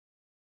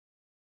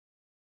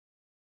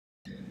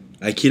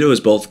Aikido is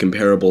both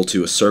comparable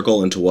to a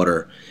circle and to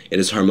water. It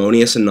is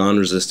harmonious and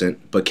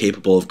non-resistant, but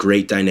capable of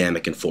great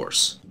dynamic and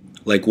force.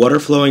 Like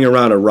water flowing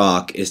around a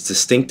rock, its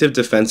distinctive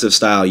defensive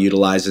style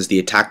utilizes the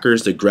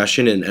attacker's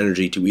aggression and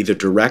energy to either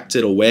direct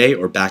it away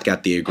or back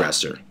at the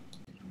aggressor.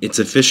 Its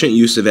efficient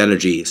use of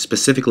energy,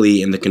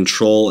 specifically in the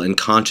control and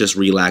conscious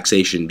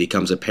relaxation,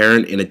 becomes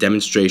apparent in a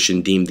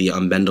demonstration deemed the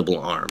unbendable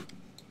arm.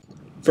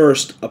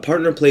 First, a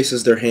partner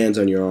places their hands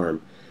on your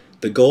arm.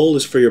 The goal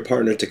is for your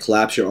partner to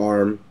collapse your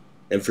arm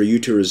and for you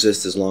to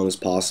resist as long as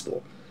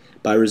possible.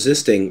 By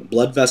resisting,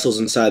 blood vessels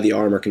inside the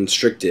arm are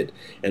constricted,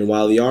 and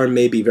while the arm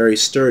may be very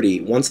sturdy,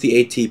 once the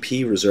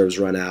ATP reserves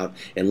run out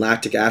and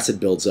lactic acid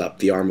builds up,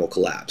 the arm will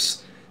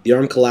collapse. The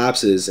arm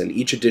collapses, and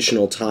each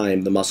additional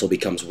time the muscle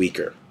becomes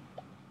weaker.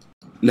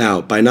 Now,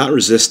 by not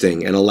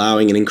resisting and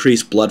allowing an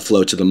increased blood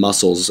flow to the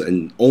muscles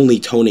and only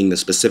toning the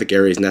specific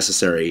areas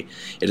necessary,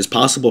 it is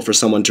possible for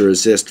someone to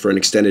resist for an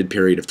extended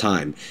period of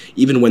time,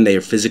 even when they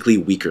are physically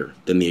weaker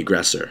than the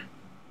aggressor.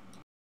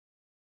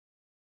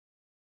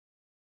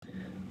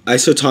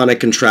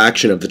 Isotonic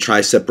contraction of the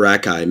tricep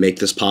brachii make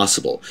this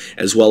possible,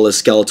 as well as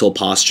skeletal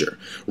posture,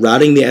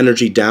 routing the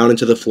energy down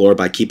into the floor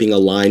by keeping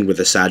aligned with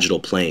the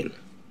sagittal plane.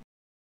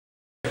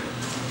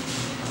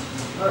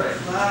 Alright,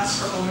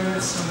 last couple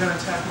minutes, I'm going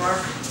to attack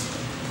Marc.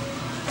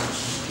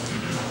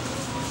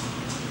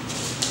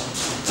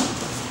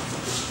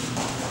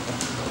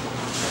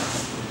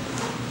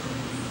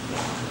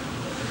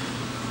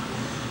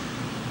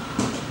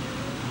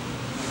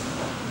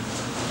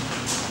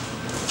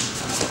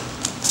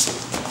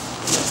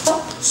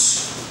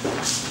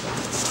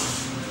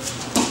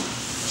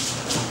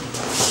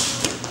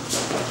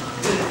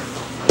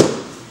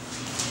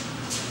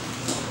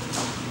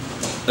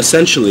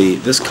 Essentially,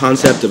 this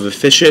concept of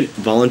efficient,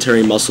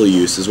 voluntary muscle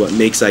use is what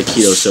makes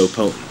Aikido so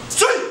potent.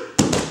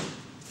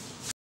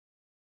 The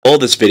goal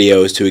of this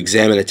video is to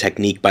examine a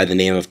technique by the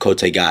name of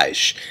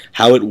kotegaeshi,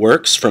 how it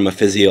works from a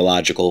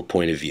physiological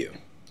point of view.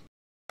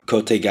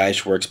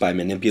 Kotegaeshi works by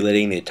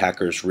manipulating the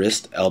attacker's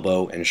wrist,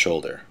 elbow, and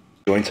shoulder.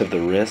 Joints of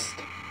the wrist,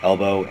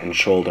 elbow, and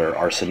shoulder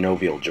are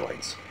synovial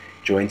joints,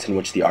 joints in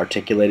which the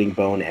articulating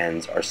bone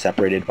ends are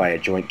separated by a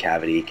joint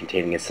cavity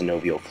containing a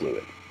synovial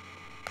fluid.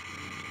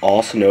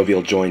 All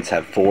synovial joints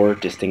have four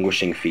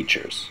distinguishing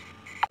features.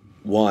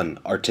 1.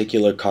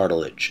 Articular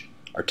cartilage.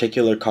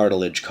 Articular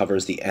cartilage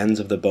covers the ends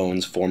of the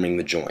bones forming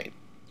the joint.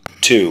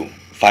 2.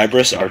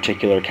 Fibrous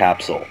articular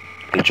capsule.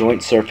 The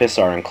joint surface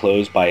are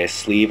enclosed by a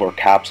sleeve or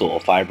capsule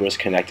of fibrous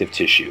connective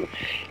tissue,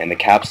 and the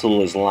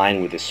capsule is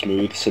lined with a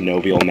smooth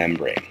synovial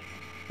membrane.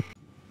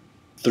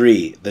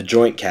 3. The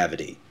joint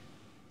cavity.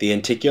 The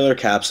articular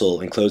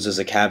capsule encloses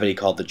a cavity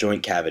called the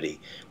joint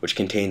cavity, which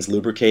contains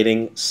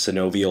lubricating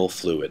synovial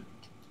fluid.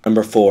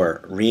 Number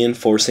 4.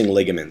 Reinforcing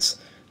ligaments.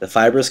 The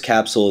fibrous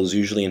capsule is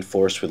usually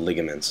enforced with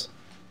ligaments.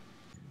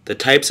 The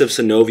types of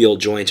synovial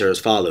joints are as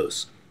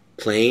follows: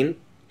 plane,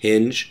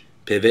 hinge,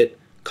 pivot,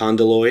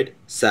 condyloid,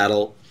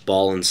 saddle,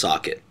 ball, and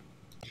socket.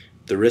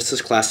 The wrist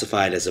is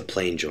classified as a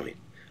plane joint.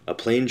 A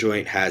plane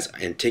joint has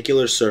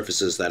articular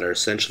surfaces that are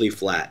essentially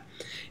flat,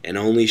 and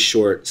only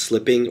short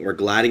slipping or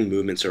gliding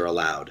movements are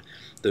allowed.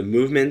 The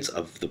movements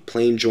of the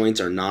plane joints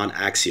are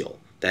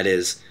non-axial, that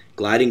is,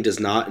 gliding does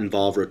not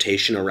involve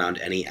rotation around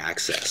any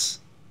axis.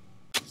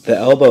 The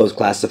elbow is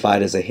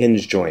classified as a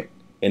hinge joint.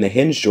 In a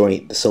hinge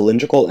joint, the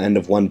cylindrical end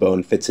of one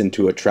bone fits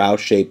into a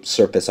trowel-shaped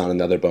surface on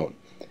another bone.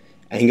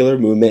 Angular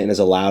movement is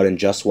allowed in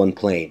just one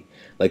plane,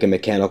 like a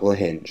mechanical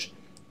hinge.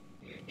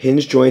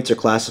 Hinge joints are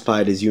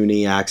classified as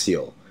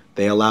uniaxial.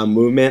 They allow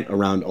movement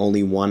around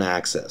only one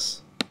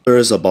axis. There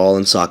is a ball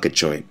and socket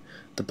joint.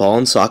 The ball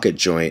and socket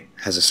joint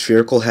has a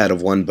spherical head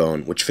of one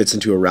bone, which fits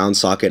into a round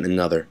socket in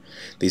another.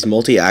 These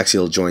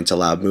multi-axial joints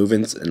allow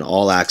movements in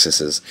all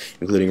axes,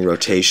 including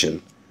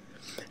rotation,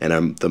 and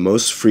are the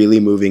most freely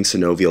moving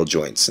synovial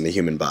joints in the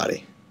human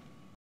body.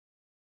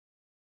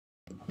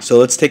 So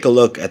let's take a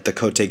look at the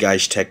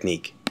kotegaeshi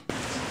technique.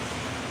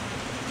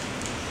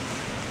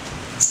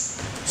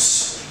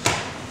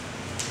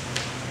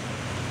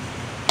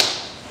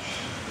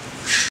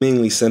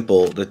 Seemingly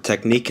simple, the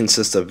technique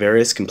consists of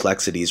various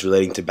complexities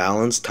relating to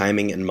balance,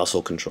 timing, and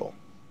muscle control.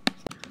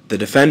 The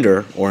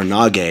defender, or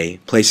nage,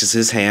 places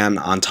his hand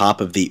on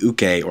top of the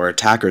uke, or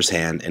attacker's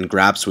hand, and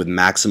grabs with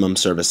maximum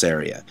service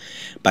area.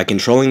 By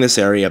controlling this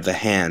area of the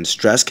hand,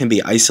 stress can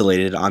be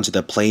isolated onto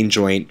the plane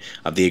joint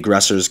of the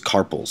aggressor's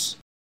carpals.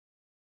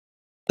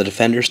 The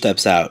defender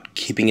steps out,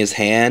 keeping his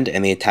hand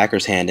and the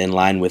attacker's hand in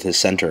line with his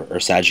center, or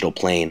sagittal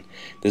plane.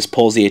 This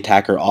pulls the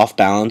attacker off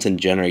balance and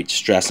generates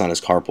stress on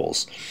his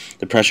carpals.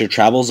 The pressure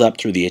travels up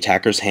through the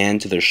attacker's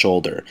hand to their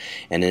shoulder,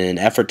 and in an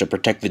effort to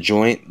protect the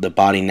joint, the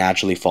body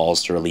naturally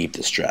falls to relieve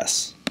the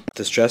stress.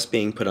 The stress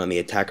being put on the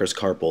attacker's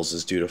carpals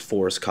is due to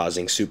force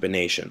causing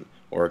supination,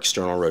 or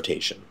external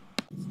rotation.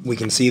 We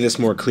can see this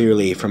more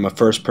clearly from a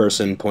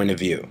first-person point of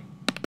view.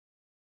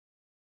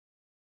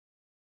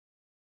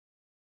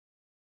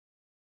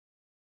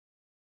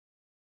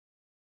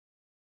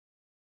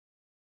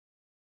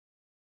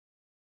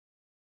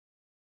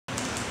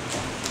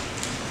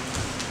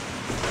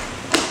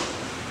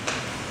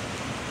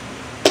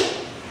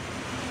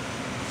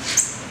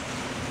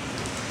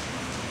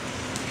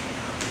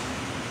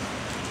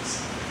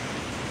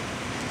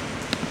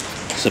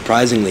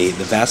 Surprisingly,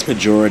 the vast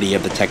majority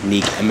of the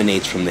technique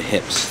emanates from the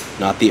hips,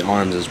 not the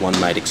arms as one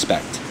might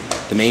expect.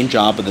 The main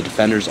job of the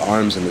defender's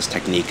arms in this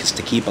technique is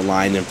to keep a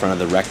line in front of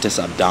the rectus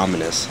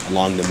abdominis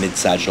along the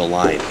mid-sagittal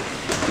line.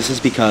 This is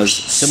because,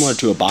 similar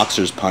to a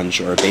boxer's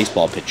punch or a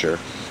baseball pitcher,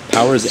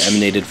 power is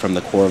emanated from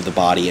the core of the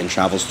body and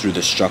travels through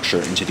the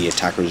structure into the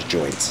attacker's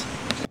joints.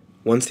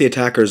 Once the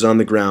attacker is on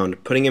the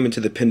ground, putting him into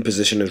the pin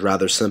position is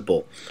rather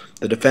simple.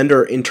 The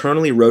defender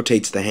internally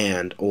rotates the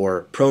hand,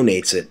 or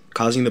pronates it,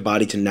 causing the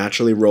body to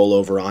naturally roll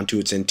over onto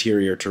its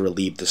interior to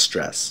relieve the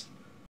stress.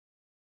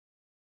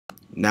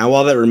 Now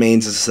all that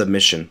remains is a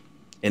submission.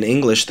 In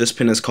English, this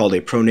pin is called a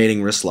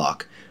pronating wrist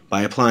lock.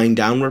 By applying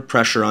downward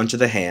pressure onto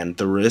the hand,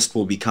 the wrist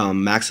will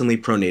become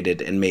maximally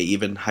pronated and may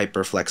even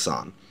hyperflex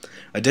on.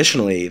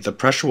 Additionally, the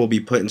pressure will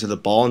be put into the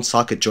ball and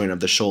socket joint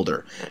of the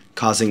shoulder,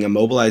 causing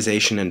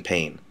immobilization and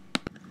pain.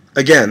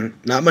 Again,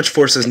 not much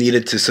force is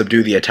needed to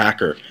subdue the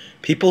attacker.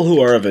 People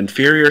who are of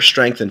inferior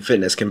strength and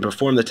fitness can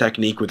perform the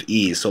technique with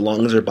ease so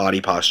long as their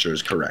body posture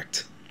is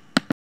correct.